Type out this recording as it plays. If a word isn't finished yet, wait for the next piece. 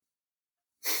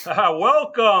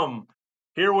Welcome.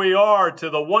 Here we are to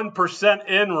the 1%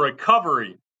 in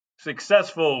recovery.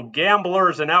 Successful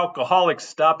gamblers and alcoholics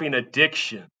stopping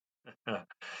addiction.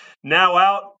 Now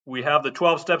out, we have the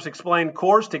 12 Steps Explained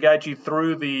course to guide you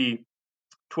through the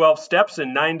 12 steps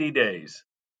in 90 days.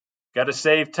 Got to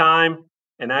save time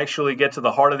and actually get to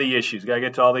the heart of the issues. Got to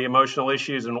get to all the emotional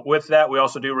issues. And with that, we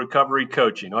also do recovery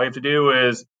coaching. All you have to do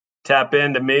is tap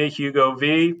into me, Hugo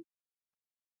V,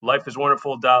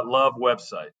 lifeiswonderful.love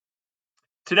website.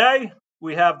 Today,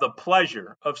 we have the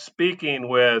pleasure of speaking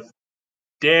with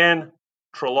Dan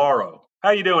Trillaro.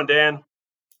 How you doing, Dan?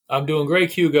 I'm doing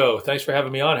great, Hugo. Thanks for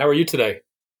having me on. How are you today?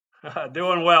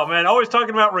 Doing well, man. Always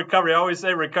talking about recovery. I always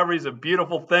say recovery is a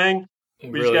beautiful thing.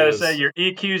 We just got to say your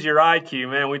EQ's your IQ,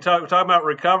 man. We talk about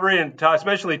recovery and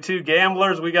especially two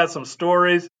gamblers. We got some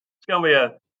stories. It's going to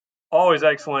be always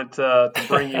excellent to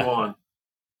bring you on.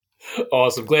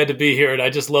 Awesome. Glad to be here. And I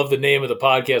just love the name of the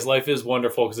podcast, Life is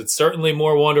Wonderful, because it's certainly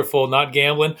more wonderful not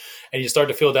gambling, and you start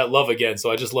to feel that love again.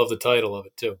 So I just love the title of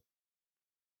it, too.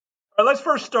 All right, let's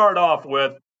first start off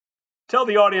with, tell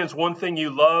the audience one thing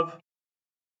you love.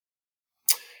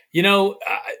 You know,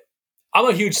 I'm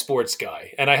a huge sports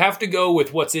guy, and I have to go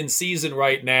with what's in season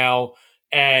right now,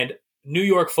 and New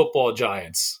York Football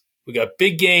Giants. We got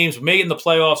big games. We're making the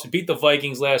playoffs. We beat the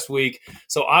Vikings last week.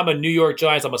 So I'm a New York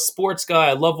Giants. I'm a sports guy.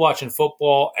 I love watching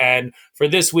football. And for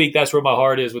this week, that's where my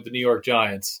heart is, with the New York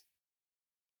Giants.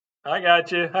 I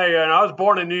got you. Hey, and I was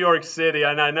born in New York City,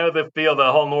 and I know the field,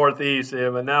 the whole Northeast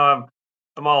here, but now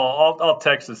I'm all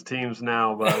Texas teams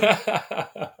now.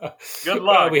 But good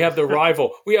luck. We have the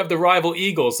rival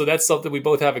Eagles, so that's something we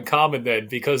both have in common then,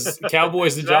 because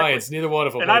Cowboys and Exactly. Giants, neither one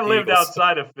of them. And I lived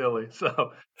outside of Philly,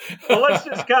 so well,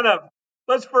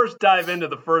 let's first dive into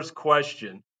the first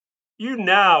question. You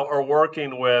now are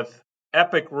working with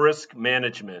Epic Risk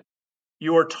Management.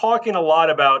 You are talking a lot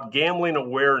about gambling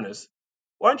awareness.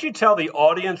 Why don't you tell the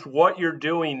audience what you're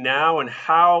doing now and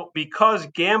how, because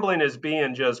gambling is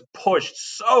being just pushed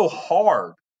so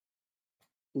hard,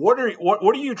 what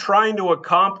are you trying to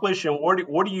accomplish, and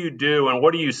what do you do, and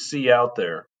what do you see out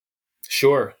there?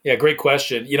 Sure. Yeah, great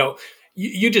question.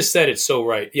 You just said it so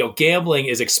right. Gambling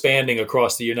is expanding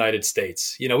across the United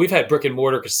States. We've had brick and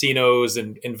mortar casinos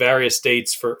in various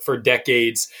states for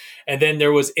decades. And then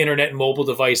there was internet and mobile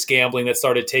device gambling that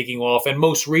started taking off. And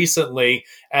most recently,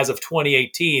 as of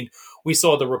 2018, we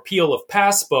saw the repeal of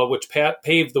PASPA, which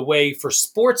paved the way for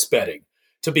sports betting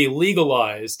to be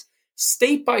legalized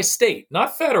state by state,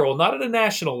 not federal, not at a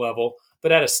national level,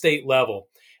 but at a state level.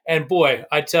 And boy,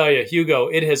 I tell you, Hugo,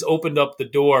 it has opened up the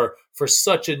door for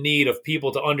such a need of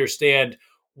people to understand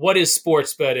what is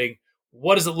sports betting,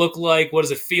 what does it look like, what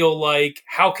does it feel like,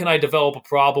 how can I develop a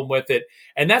problem with it?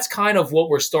 And that's kind of what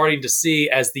we're starting to see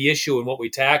as the issue and what we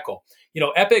tackle.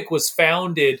 Epic was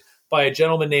founded by a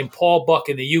gentleman named Paul Buck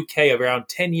in the UK around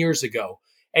 10 years ago.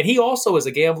 And he also is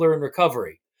a gambler in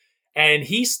recovery. And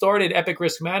he started Epic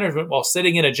Risk Management while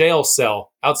sitting in a jail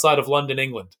cell outside of London,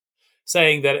 England,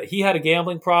 saying that he had a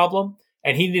gambling problem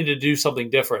and he needed to do something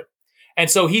different. And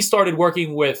so he started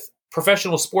working with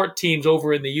professional sport teams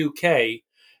over in the UK.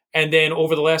 And then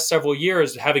over the last several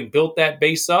years, having built that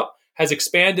base up, has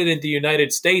expanded into the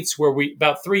United States, where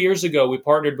about 3 years ago, we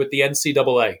partnered with the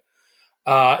NCAA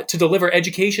to deliver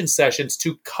education sessions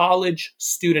to college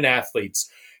student athletes.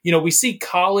 We see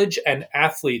college and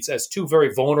athletes as two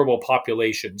very vulnerable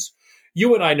populations.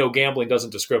 You and I know gambling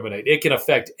doesn't discriminate. It can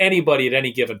affect anybody at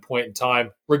any given point in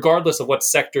time, regardless of what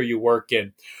sector you work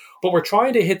in. But we're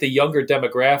trying to hit the younger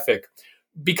demographic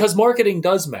because marketing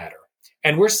does matter.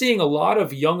 And we're seeing a lot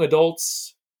of young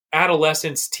adults,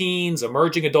 adolescents, teens,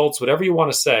 emerging adults, whatever you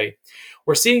want to say.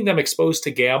 We're seeing them exposed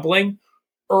to gambling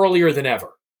earlier than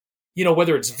ever.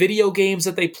 Whether it's video games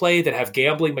that they play that have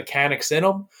gambling mechanics in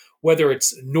them, whether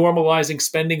it's normalizing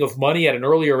spending of money at an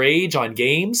earlier age on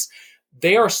games,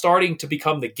 they are starting to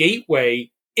become the gateway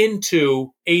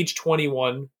into age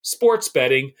 21 sports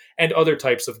betting and other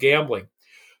types of gambling.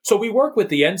 So we work with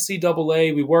the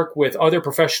NCAA, we work with other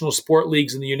professional sport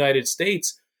leagues in the United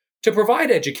States to provide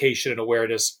education and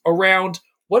awareness around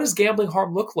what does gambling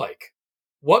harm look like?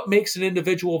 What makes an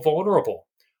individual vulnerable?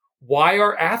 Why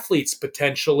are athletes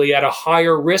potentially at a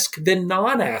higher risk than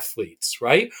non-athletes,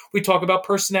 right? We talk about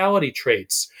personality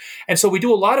traits. And so we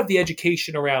do a lot of the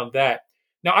education around that.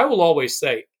 Now, I will always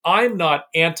say, I'm not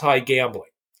anti-gambling.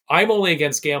 I'm only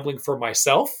against gambling for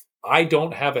myself. I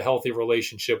don't have a healthy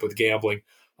relationship with gambling.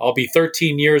 I'll be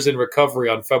 13 years in recovery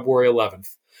on February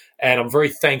 11th, and I'm very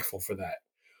thankful for that.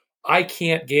 I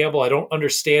can't gamble. I don't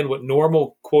understand what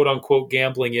normal, quote-unquote,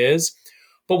 gambling is.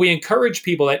 But we encourage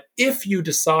people that if you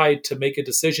decide to make a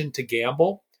decision to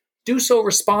gamble, do so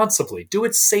responsibly. Do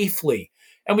it safely.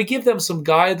 and we give them some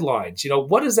guidelines.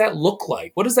 What does that look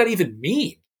like? What does that even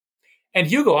mean? And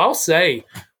Hugo, I'll say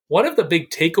one of the big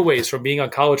takeaways from being on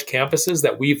college campuses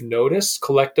that we've noticed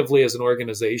collectively as an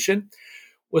organization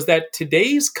was that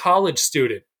today's college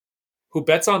student who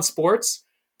bets on sports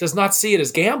does not see it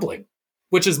as gambling,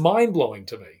 which is mind-blowing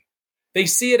to me. They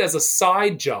see it as a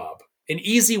side job, an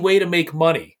easy way to make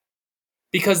money,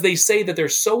 because they say that they're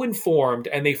so informed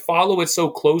and they follow it so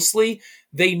closely,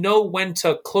 they know when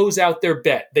to close out their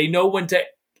bet. They know when to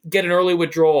get an early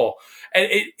withdrawal. And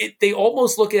they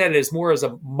almost look at it as more as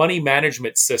a money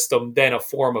management system than a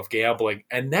form of gambling.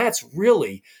 And that's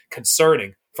really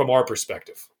concerning from our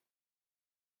perspective.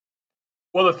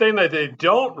 Well, the thing that they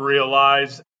don't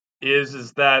realize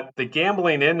is that the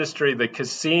gambling industry, the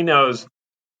casinos,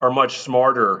 are much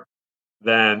smarter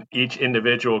than each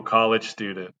individual college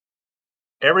student.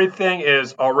 Everything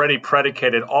is already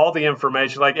predicated, all the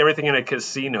information, like everything in a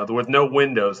casino, with no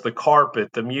windows, the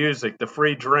carpet, the music, the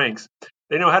free drinks.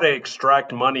 They know how to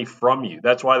extract money from you.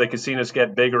 That's why the casinos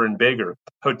get bigger and bigger.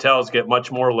 Hotels get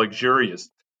much more luxurious.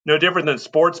 No different than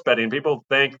sports betting. People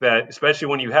think that, especially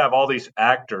when you have all these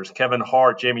actors, Kevin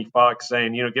Hart, Jamie Foxx,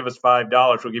 saying, give us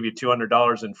 $5, we'll give you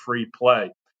 $200 in free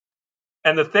play.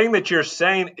 And the thing that you're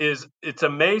saying is, it's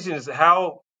amazing is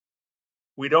how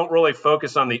we don't really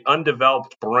focus on the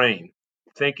undeveloped brain,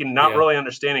 thinking, not really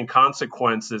understanding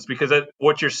consequences, because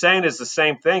what you're saying is the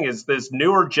same thing. Is this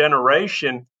newer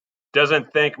generation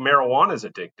doesn't think marijuana is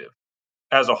addictive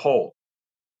as a whole.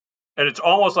 And it's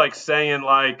almost like saying,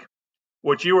 like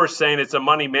what you were saying, it's a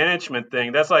money management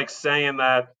thing. That's like saying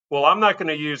that, well, I'm not going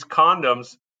to use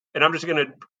condoms and I'm just going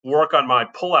to work on my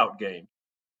pullout game,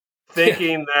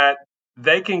 thinking that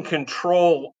they can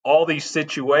control all these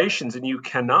situations and you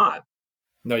cannot.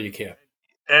 No, you can't.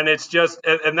 And it's just,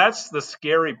 and that's the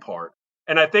scary part.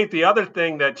 And I think the other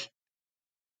thing that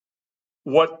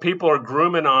what people are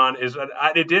grooming on is,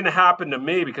 it didn't happen to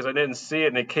me because I didn't see it,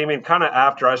 and it came in kind of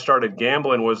after I started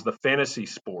gambling, was the fantasy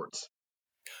sports.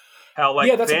 How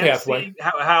that's fantasy, a pathway.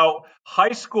 How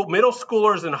middle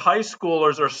schoolers and high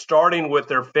schoolers are starting with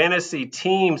their fantasy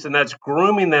teams, and that's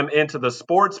grooming them into the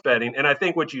sports betting. And I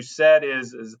think what you said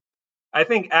is I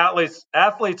think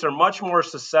athletes are much more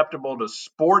susceptible to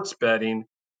sports betting,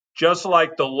 just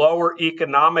like the lower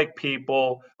economic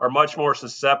people are much more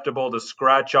susceptible to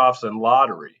scratch-offs and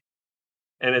lottery.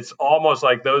 And it's almost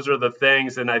like those are the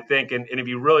things. And I think, and if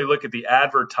you really look at the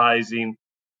advertising,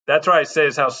 that's what I say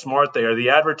is how smart they are. The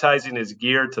advertising is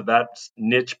geared to that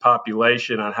niche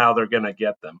population on how they're going to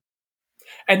get them.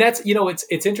 And that's,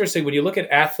 it's interesting when you look at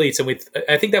athletes, and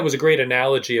I think that was a great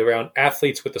analogy around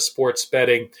athletes with the sports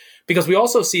betting, because we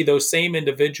also see those same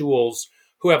individuals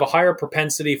who have a higher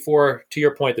propensity for, to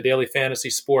your point, the daily fantasy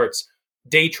sports,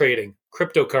 day trading,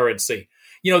 cryptocurrency.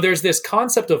 There's this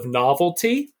concept of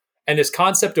novelty and this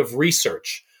concept of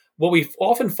research. What we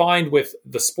often find with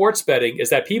the sports betting is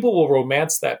that people will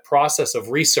romance that process of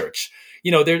research.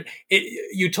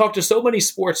 You talk to so many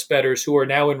sports bettors who are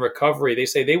now in recovery. They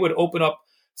say they would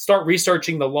start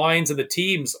researching the lines of the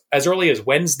teams as early as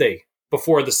Wednesday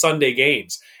before the Sunday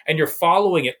games. And you're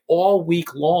following it all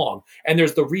week long. And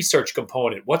there's the research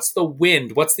component. What's the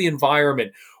wind? What's the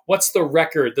environment? What's the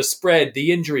record, the spread,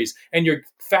 the injuries? And you're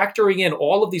factoring in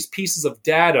all of these pieces of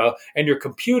data, and you're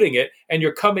computing it, and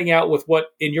you're coming out with what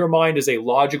in your mind is a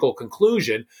logical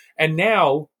conclusion. And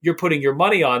now you're putting your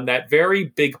money on that very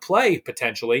big play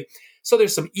potentially. So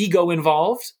there's some ego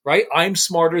involved, right? I'm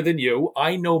smarter than you.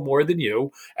 I know more than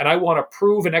you. And I want to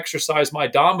prove and exercise my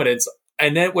dominance.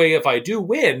 And that way, if I do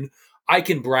win, I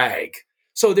can brag.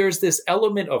 So there's this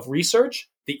element of research,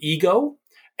 the ego,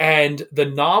 and the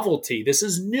novelty. This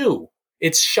is new.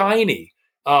 It's shiny.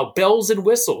 Bells and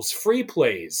whistles, free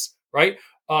plays, right?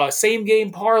 Same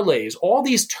game parlays. All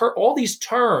these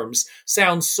terms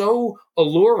sound so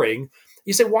alluring.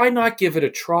 You say, why not give it a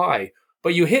try?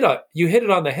 But you hit it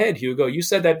on the head, Hugo. You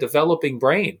said that developing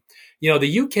brain.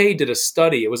 The UK did a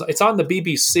study. It's on the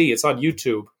BBC. It's on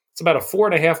YouTube. It's about a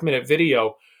 4.5-minute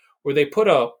video where they put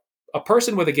a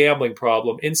person with a gambling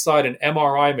problem inside an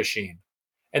MRI machine,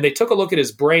 and they took a look at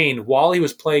his brain while he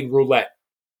was playing roulette.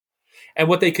 And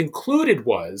what they concluded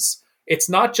was, it's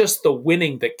not just the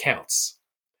winning that counts.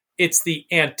 It's the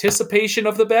anticipation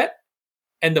of the bet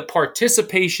and the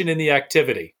participation in the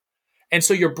activity. And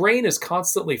so your brain is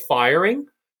constantly firing.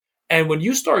 And when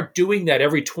you start doing that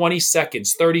every 20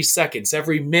 seconds, 30 seconds,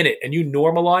 every minute, and you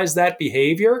normalize that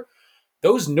behavior,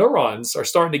 those neurons are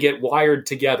starting to get wired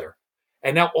together.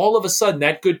 And now all of a sudden,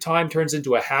 that good time turns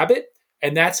into a habit.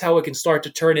 And that's how it can start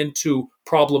to turn into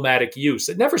problematic use.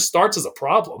 It never starts as a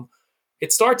problem.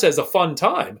 It starts as a fun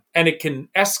time, and it can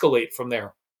escalate from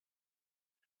there.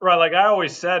 Right. Like I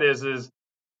always said is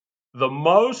The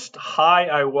most high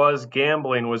I was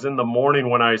gambling was in the morning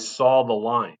when I saw the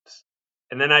lines.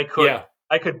 And then Yeah.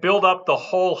 I could build up the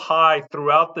whole high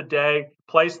throughout the day,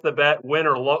 place the bet, win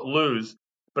or lose,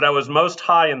 but I was most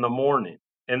high in the morning.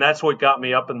 And that's what got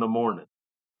me up in the morning.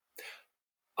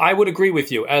 I would agree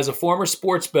with you as a former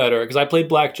sports bettor because I played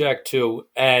blackjack too.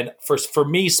 And for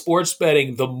me, sports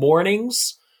betting, the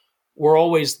mornings were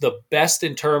always the best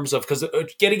in terms of because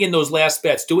getting in those last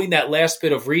bets, doing that last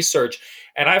bit of research.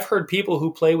 And I've heard people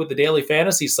who play with the daily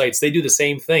fantasy sites, they do the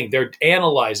same thing. They're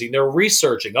analyzing, they're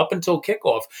researching up until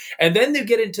kickoff. And then they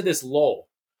get into this lull.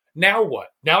 Now what?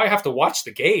 Now I have to watch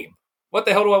the game. What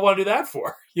the hell do I want to do that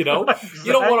for? You know, Exactly.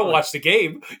 You don't want to watch the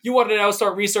game. You want to now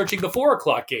start researching the 4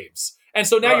 o'clock games. And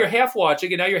so now Right. you're half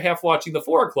watching, and now you're half watching the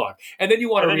 4 o'clock. And then you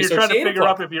want And to then you're research trying the to 8 figure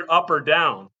o'clock. out if you're up or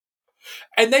down.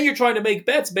 And then you're trying to make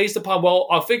bets based upon, well,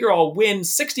 I'll figure I'll win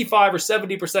 65 or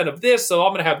 70% of this, so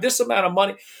I'm going to have this amount of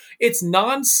money. It's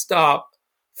nonstop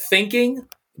thinking,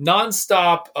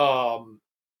 nonstop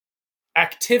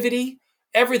activity.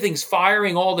 Everything's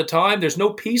firing all the time. There's no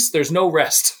peace. There's no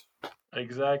rest.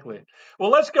 Exactly.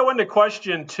 Well, let's go into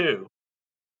question 2.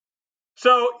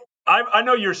 So I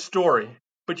know your story,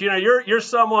 but you're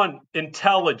someone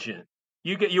intelligent.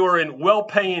 You were in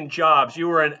well-paying jobs. You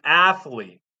were an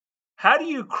athlete. How do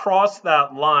you cross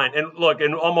that line? And look,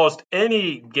 in almost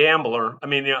any gambler, I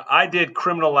mean, I did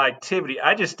criminal activity.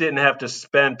 I just didn't have to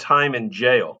spend time in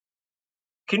jail.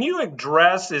 Can you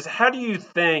address is how do you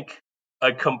think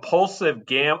a compulsive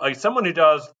like someone who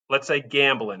does, let's say,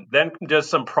 gambling, then does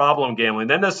some problem gambling,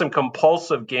 then does some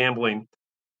compulsive gambling,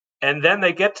 and then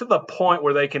they get to the point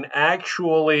where they can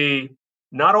actually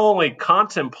not only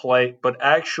contemplate, but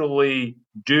actually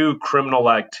do criminal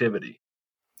activity?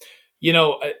 You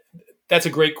know, that's a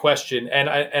great question. And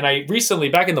I recently,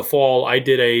 back in the fall, I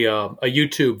did a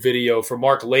YouTube video for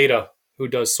Mark Leda, who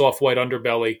does Soft White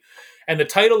Underbelly. And the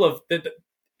title of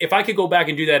if I could go back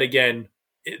and do that again,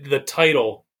 the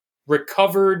title,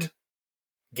 Recovered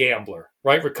Gambler,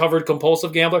 right? Recovered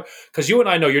compulsive gambler. Because you and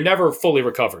I know you're never fully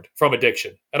recovered from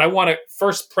addiction. And I want to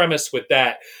first premise with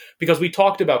that because we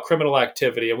talked about criminal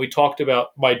activity and we talked about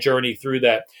my journey through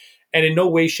that. And in no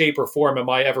way, shape, or form am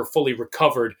I ever fully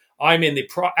recovered. I'm in the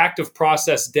active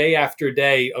process day after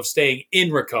day of staying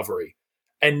in recovery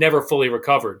and never fully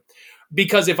recovered.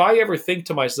 Because if I ever think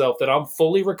to myself that I'm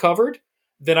fully recovered,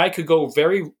 then I could go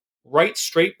very right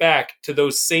straight back to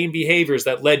those same behaviors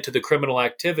that led to the criminal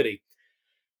activity.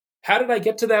 How did I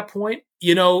get to that point?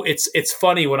 You know, it's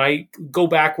funny when I go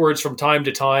backwards from time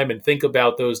to time and think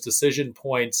about those decision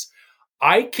points,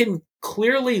 I can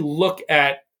clearly look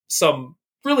at some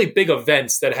really big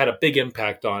events that had a big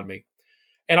impact on me.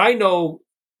 And I know,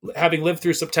 having lived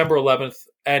through September 11th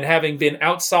and having been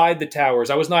outside the towers,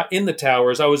 I was not in the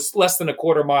towers, I was less than a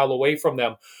quarter mile away from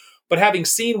them. But having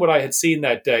seen what I had seen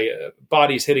that day,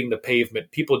 bodies hitting the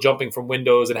pavement, people jumping from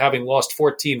windows, and having lost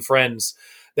 14 friends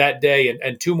that day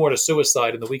and 2 more to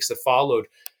suicide in the weeks that followed,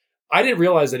 I didn't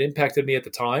realize that impacted me at the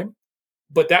time.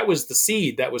 But that was the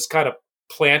seed that was kind of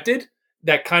planted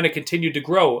that kind of continued to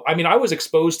grow. I mean, I was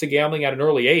exposed to gambling at an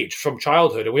early age from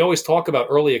childhood. And we always talk about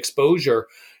early exposure.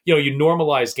 You know, you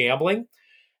normalize gambling.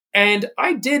 And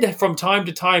I did from time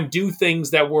to time do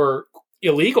things that were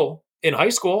illegal in high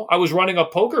school. I was running a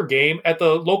poker game at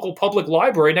the local public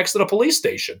library next to the police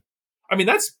station. I mean,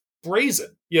 that's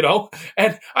brazen, you know?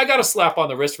 And I got a slap on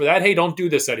the wrist for that. Hey, don't do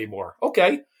this anymore.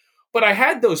 Okay. But I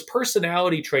had those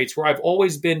personality traits where I've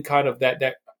always been kind of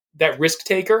that risk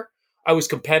taker. I was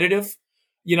competitive.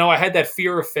 You know, I had that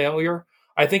fear of failure.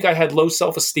 I think I had low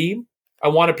self-esteem. I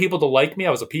wanted people to like me.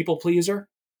 I was a people pleaser.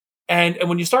 And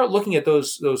when you start looking at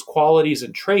those qualities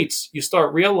and traits, you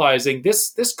start realizing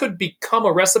this could become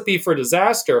a recipe for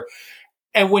disaster.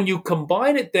 And when you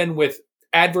combine it then with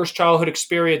adverse childhood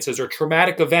experiences or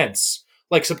traumatic events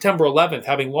like September 11th,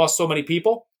 having lost so many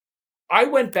people, I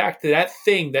went back to that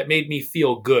thing that made me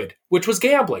feel good, which was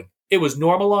gambling. It was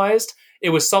normalized. It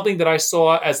was something that I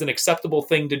saw as an acceptable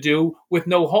thing to do with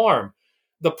no harm.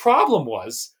 The problem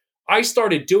was I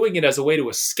started doing it as a way to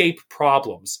escape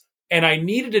problems. And I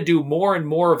needed to do more and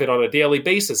more of it on a daily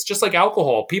basis, just like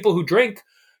alcohol. People who drink,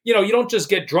 you know, you don't just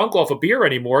get drunk off a beer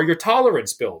anymore. Your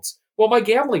tolerance builds. Well, my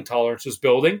gambling tolerance was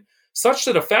building such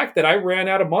to the fact that I ran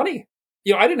out of money.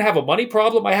 You know, I didn't have a money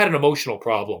problem. I had an emotional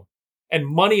problem. And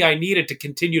money I needed to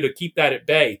continue to keep that at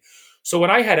bay. So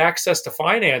when I had access to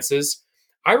finances,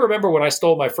 I remember when I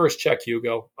stole my first check,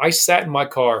 Hugo, I sat in my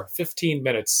car 15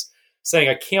 minutes saying,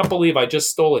 I can't believe I just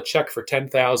stole a check for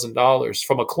 $10,000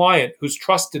 from a client who's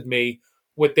trusted me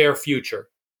with their future.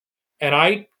 And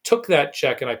I took that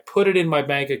check and I put it in my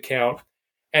bank account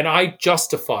and I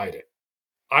justified it.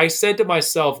 I said to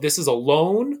myself, this is a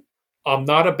loan I'm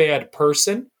not a bad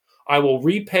person. I will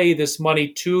repay this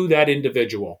money to that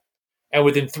individual. And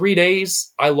within 3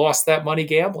 days, I lost that money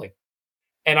gambling.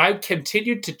 And I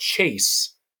continued to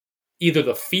chase either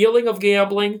the feeling of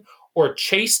gambling or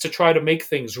chase to try to make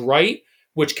things right,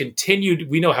 which continued.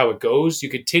 We know how it goes. You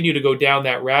continue to go down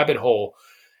that rabbit hole.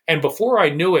 And before I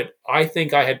knew it, I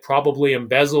think I had probably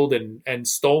embezzled and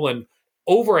stolen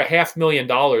over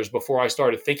 $500,000 before I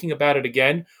started thinking about it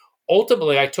again.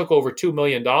 Ultimately, I took over $2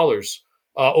 million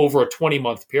over a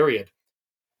 20-month period.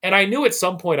 And I knew at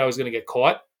some point I was going to get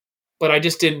caught, but I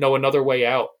just didn't know another way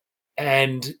out.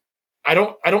 And I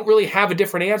don't really have a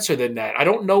different answer than that. I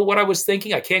don't know what I was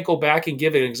thinking. I can't go back and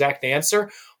give an exact answer,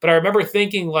 but I remember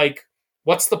thinking like,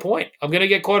 what's the point? I'm going to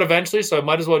get caught eventually, so I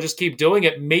might as well just keep doing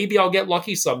it. Maybe I'll get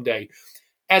lucky someday.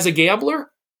 As a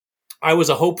gambler, I was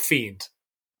a hope fiend.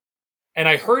 And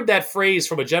I heard that phrase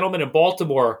from a gentleman in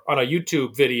Baltimore on a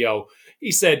YouTube video.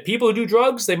 He said, people who do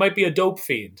drugs, they might be a dope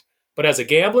fiend. But as a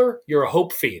gambler, you're a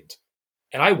hope fiend.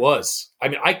 And I was. I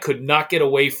mean, I could not get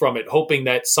away from it, hoping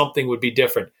that something would be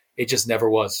different. It just never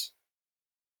was.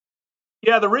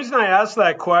 Yeah, the reason I asked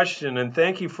that question, and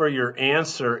thank you for your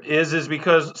answer, is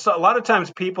because a lot of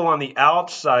times people on the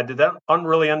outside that don't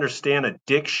really understand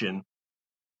addiction,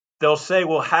 they'll say,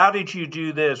 well, how did you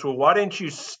do this? Well, why didn't you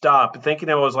stop? Thinking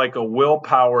it was like a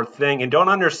willpower thing and don't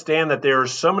understand that there are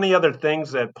so many other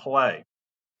things at play.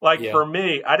 Like Yeah. for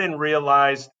me, I didn't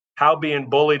realize how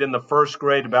being bullied in the first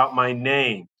grade about my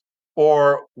name,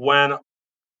 or when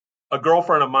a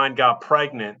girlfriend of mine got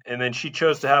pregnant and then she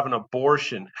chose to have an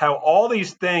abortion, how all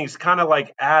these things kind of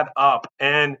like add up.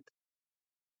 And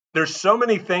there's so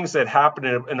many things that happen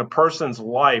in a person's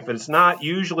life. It's not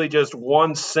usually just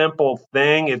one simple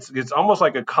thing. It's almost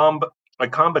like a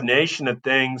combination of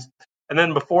things. And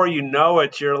then before you know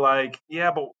it, you're like,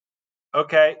 yeah, but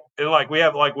okay. And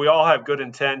we all have good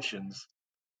intentions.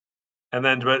 And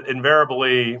then, but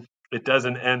invariably, it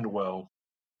doesn't end well.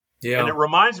 And Yeah. it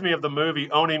reminds me of the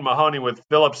movie Owning Mahoney with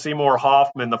Philip Seymour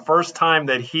Hoffman. The first time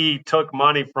that he took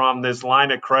money from this line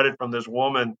of credit from this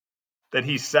woman, that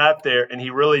he sat there and he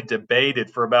really debated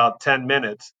for about 10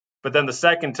 minutes. But then the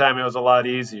second time it was a lot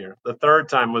easier. The third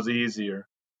time was easier.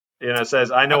 Says,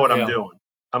 I know what I'm Yeah. doing.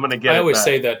 I'm going to get I it always back.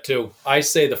 say that too. I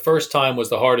say the first time was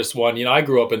the hardest one. I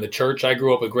grew up in the church. I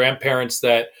grew up with grandparents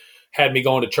that had me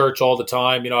going to church all the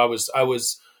time. I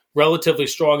was relatively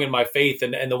strong in my faith,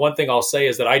 and the one thing I'll say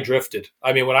is that I drifted.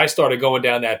 I mean, when I started going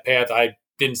down that path, I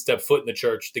didn't step foot in the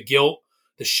church. The guilt,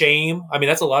 the shame. I mean,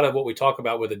 that's a lot of what we talk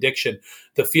about with addiction,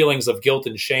 the feelings of guilt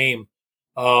and shame.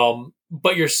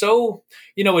 But you're so,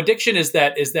 addiction is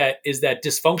that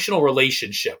dysfunctional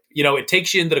relationship. It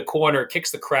takes you into the corner, it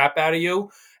kicks the crap out of you,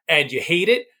 and you hate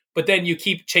it, but then you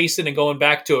keep chasing and going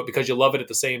back to it because you love it at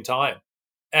the same time.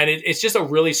 And it's just a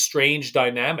really strange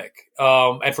dynamic.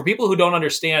 And for people who don't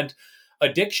understand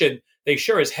addiction, they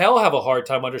sure as hell have a hard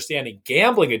time understanding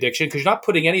gambling addiction because you're not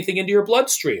putting anything into your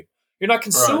bloodstream. You're not Right.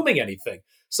 consuming anything.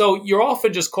 So you're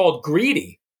often just called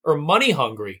greedy or money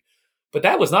hungry. But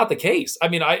that was not the case. I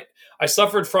mean, I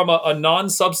suffered from a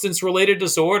non-substance related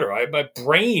disorder. My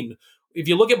brain, if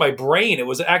you look at my brain, it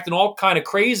was acting all kind of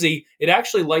crazy. It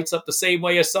actually lights up the same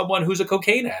way as someone who's a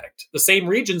cocaine addict. The same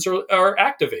regions are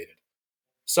activated.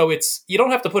 So you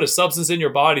don't have to put a substance in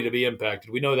your body to be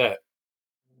impacted. We know that.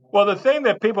 Well, the thing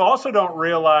that people also don't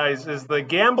realize is the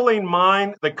gambling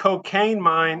mind, the cocaine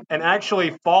mind, and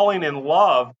actually falling in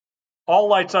love all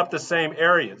lights up the same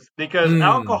areas because Mm,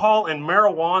 alcohol and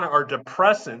marijuana are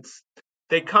depressants.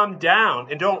 They come down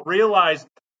and don't realize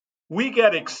we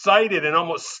get excited and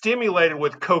almost stimulated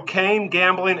with cocaine,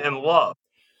 gambling, and love.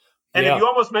 And if yeah. you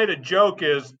almost made a joke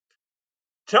is,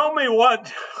 tell me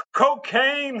what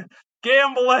cocaine,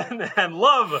 gambling, and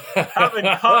love have in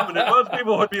common. And most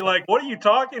people would be like, what are you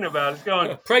talking about? It's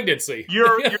going, Pregnancy.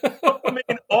 your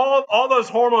dopamine, all those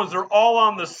hormones are all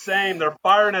on the same. They're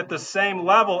firing at the same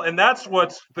level, and that's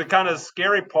what's the kind of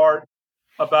scary part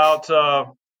about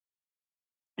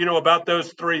about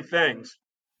those three things.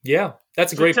 Yeah,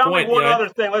 that's a So great tell me point. one other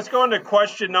thing. Let's go into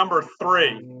question number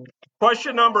 3.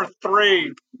 Question number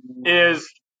 3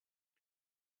 is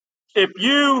if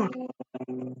you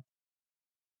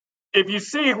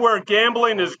see where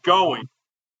gambling is going,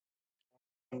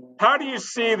 how do you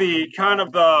see the kind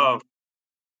of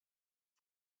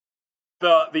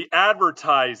the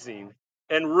advertising?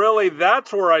 And really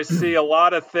that's where I see a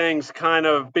lot of things kind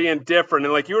of being different.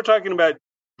 And like you were talking about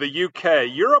the UK,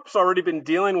 Europe's already been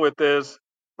dealing with this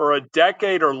for a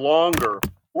decade or longer.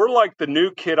 We're like the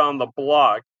new kid on the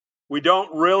block. We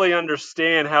don't really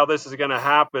understand how this is going to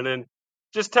happen. And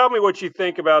just tell me what you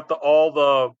think about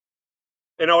what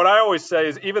I always say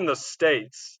is even the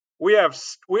states.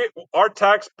 Our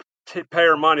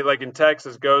taxpayer money, like in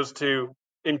Texas, goes to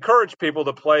encourage people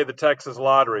to play the Texas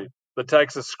lottery, the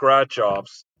Texas scratch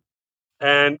offs.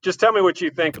 And just tell me what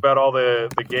you think about all the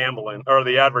gambling or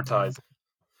the advertising.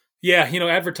 Yeah,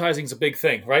 advertising is a big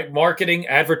thing, right? Marketing,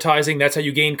 advertising, that's how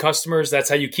you gain customers, that's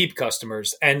how you keep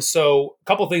customers. And so, a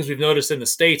couple of things we've noticed in the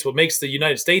States, what makes the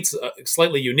United States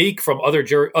slightly unique from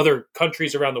other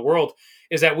countries around the world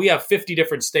is that we have 50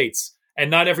 different states. And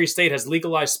not every state has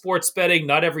legalized sports betting.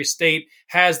 Not every state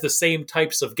has the same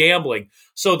types of gambling.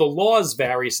 So the laws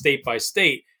vary state by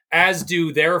state, as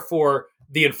do, therefore,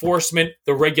 the enforcement,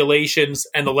 the regulations,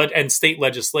 and state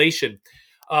legislation.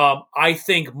 I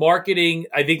think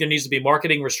there needs to be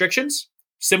marketing restrictions,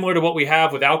 similar to what we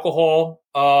have with alcohol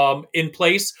in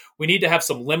place. We need to have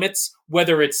some limits,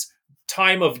 whether it's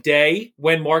time of day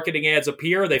when marketing ads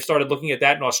appear. They've started looking at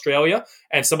that in Australia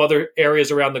and some other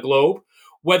areas around the globe.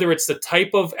 Whether it's the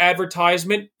type of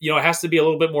advertisement, it has to be a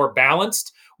little bit more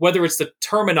balanced. Whether it's the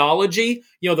terminology,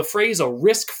 the phrase a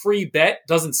risk-free bet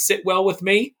doesn't sit well with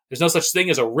me. There's no such thing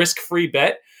as a risk-free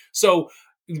bet. So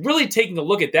really taking a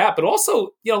look at that, but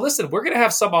also, listen, we're going to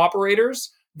have some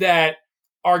operators that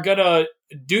are going to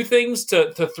do things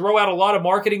to throw out a lot of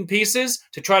marketing pieces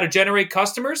to try to generate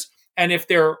customers. And if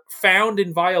they're found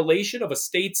in violation of a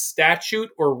state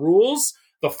statute or rules,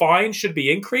 the fine should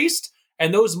be increased.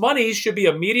 And those monies should be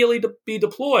immediately be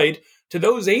deployed to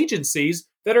those agencies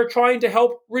that are trying to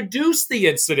help reduce the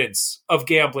incidence of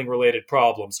gambling-related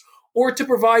problems, or to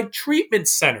provide treatment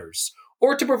centers,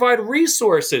 or to provide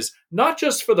resources, not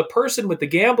just for the person with the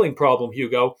gambling problem,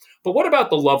 Hugo, but what about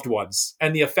the loved ones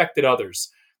and the affected others?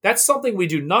 That's something we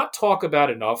do not talk about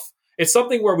enough. It's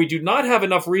something where we do not have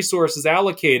enough resources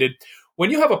allocated. When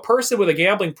you have a person with a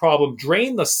gambling problem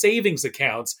drain the savings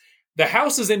accounts, the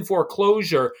house is in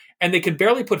foreclosure, and they can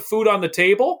barely put food on the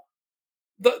table,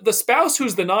 the spouse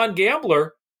who's the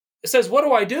non-gambler says, what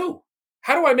do I do?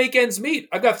 How do I make ends meet?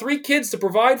 I've got 3 kids to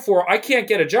provide for. I can't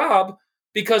get a job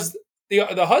because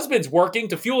the husband's working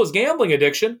to fuel his gambling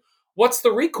addiction. What's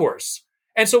the recourse?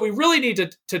 And so we really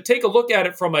need to take a look at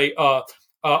it from a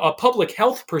public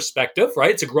health perspective,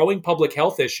 right? It's a growing public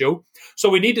health issue. So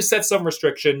we need to set some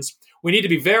restrictions. We need to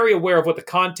be very aware of what the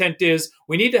content is.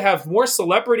 We need to have more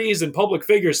celebrities and public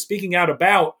figures speaking out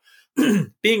about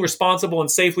being responsible and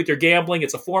safe with your gambling.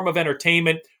 It's a form of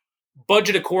entertainment.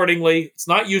 Budget accordingly. It's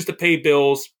not used to pay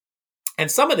bills. And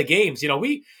some of the games,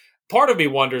 part of me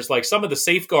wonders, like, some of the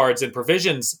safeguards and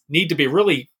provisions need to be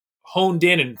really honed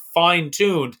in and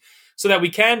fine-tuned so that we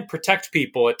can protect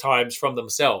people at times from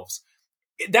themselves.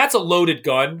 That's a loaded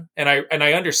gun, and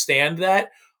I understand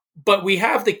that, but we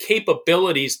have the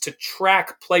capabilities to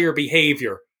track player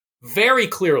behavior very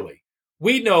clearly.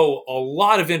 We know a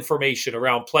lot of information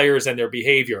around players and their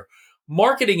behavior.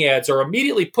 Marketing ads are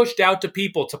immediately pushed out to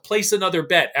people to place another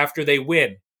bet after they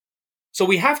win. So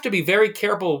we have to be very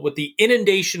careful with the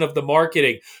inundation of the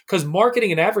marketing, because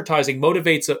marketing and advertising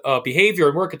motivates behavior,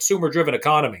 and we're a consumer-driven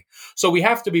economy. So we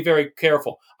have to be very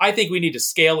careful. I think we need to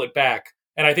scale it back,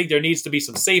 and I think there needs to be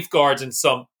some safeguards and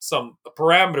some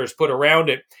parameters put around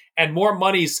it, and more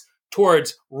monies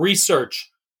towards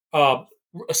research,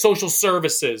 social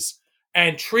services,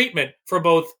 and treatment for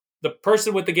both the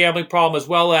person with the gambling problem as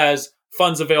well as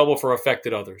funds available for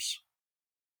affected others.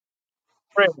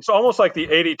 Right. It's almost like the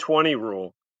 80-20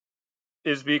 rule,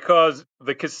 is because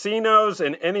the casinos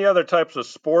and any other types of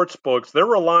sports books, they're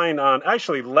relying on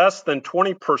actually less than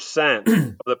 20%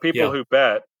 of the people who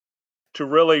bet to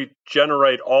really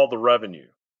generate all the revenue.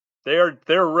 They're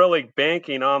really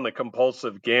banking on the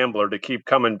compulsive gambler to keep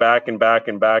coming back and back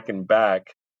and back and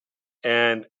back.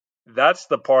 And that's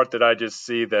the part that I just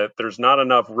see that there's not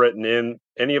enough written in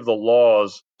any of the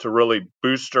laws to really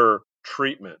booster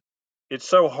treatment. It's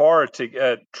so hard to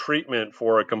get treatment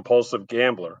for a compulsive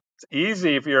gambler. It's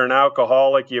easy if you're an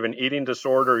alcoholic, you have an eating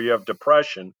disorder, you have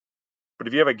depression. But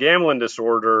if you have a gambling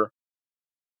disorder,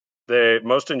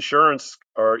 most insurance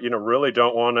really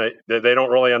don't want to, they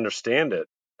don't really understand it.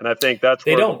 And I think that's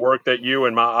where the work that you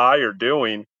and I are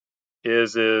doing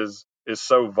is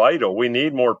so vital. We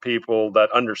need more people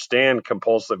that understand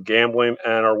compulsive gambling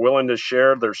and are willing to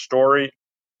share their story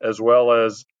as well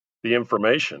as the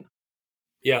information.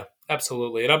 Yeah,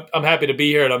 absolutely. And I'm happy to be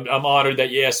here, and I'm honored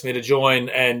that you asked me to join,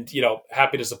 and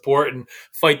happy to support and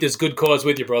fight this good cause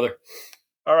with you, brother.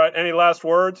 All right. Any last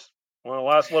words? One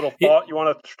last little thought you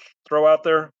want to throw out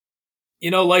there?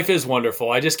 Life is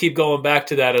wonderful. I just keep going back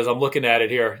to that as I'm looking at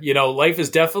it here. Life is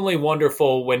definitely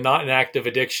wonderful when not an active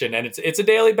addiction, and it's a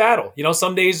daily battle.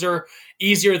 Some days are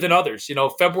easier than others.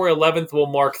 February 11th will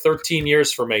mark 13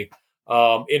 years for me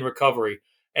in recovery.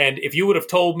 And if you would have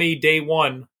told me day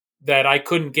one that I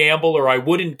couldn't gamble or I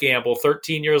wouldn't gamble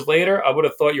 13 years later, I would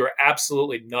have thought you were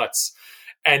absolutely nuts.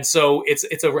 And so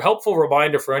it's a helpful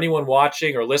reminder for anyone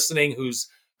watching or listening who's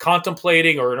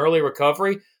contemplating or in early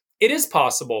recovery. It is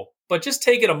possible, but just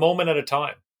take it a moment at a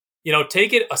time.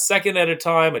 Take it a second at a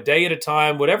time, a day at a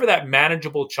time, whatever that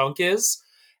manageable chunk is.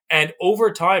 And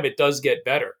over time, it does get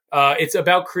better. It's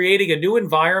about creating a new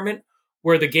environment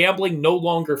where the gambling no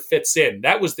longer fits in.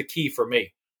 That was the key for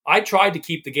me. I tried to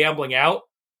keep the gambling out,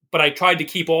 but I tried to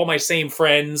keep all my same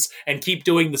friends and keep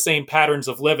doing the same patterns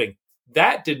of living.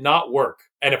 That did not work.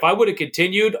 And if I would have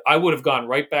continued, I would have gone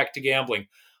right back to gambling.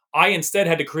 I instead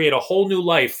had to create a whole new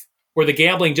life where the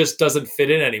gambling just doesn't fit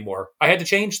in anymore. I had to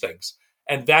change things.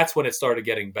 And that's when it started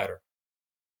getting better.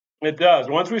 It does.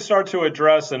 Once we start to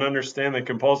address and understand that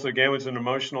compulsive gambling is an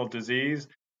emotional disease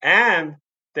and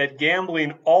that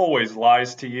gambling always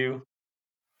lies to you,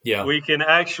 we can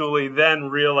actually then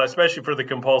realize, especially for the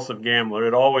compulsive gambler,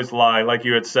 it always lies, like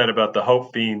you had said about the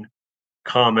hope fiend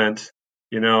comment.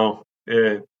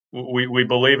 We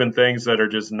believe in things that are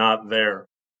just not there.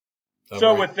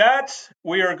 So with that,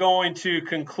 we are going to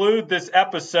conclude this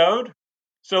episode.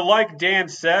 So like Dan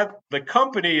said, the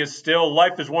company is still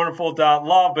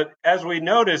lifeiswonderful.law, but as we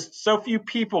noticed, so few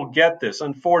people get this,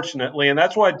 unfortunately, and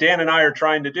that's what Dan and I are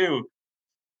trying to do.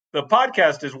 The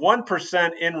podcast is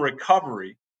 1% in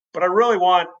recovery, but I really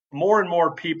want more and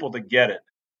more people to get it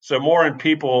so more and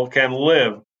people can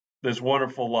live this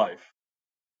wonderful life.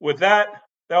 With that,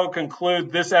 that will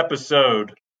conclude this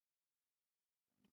episode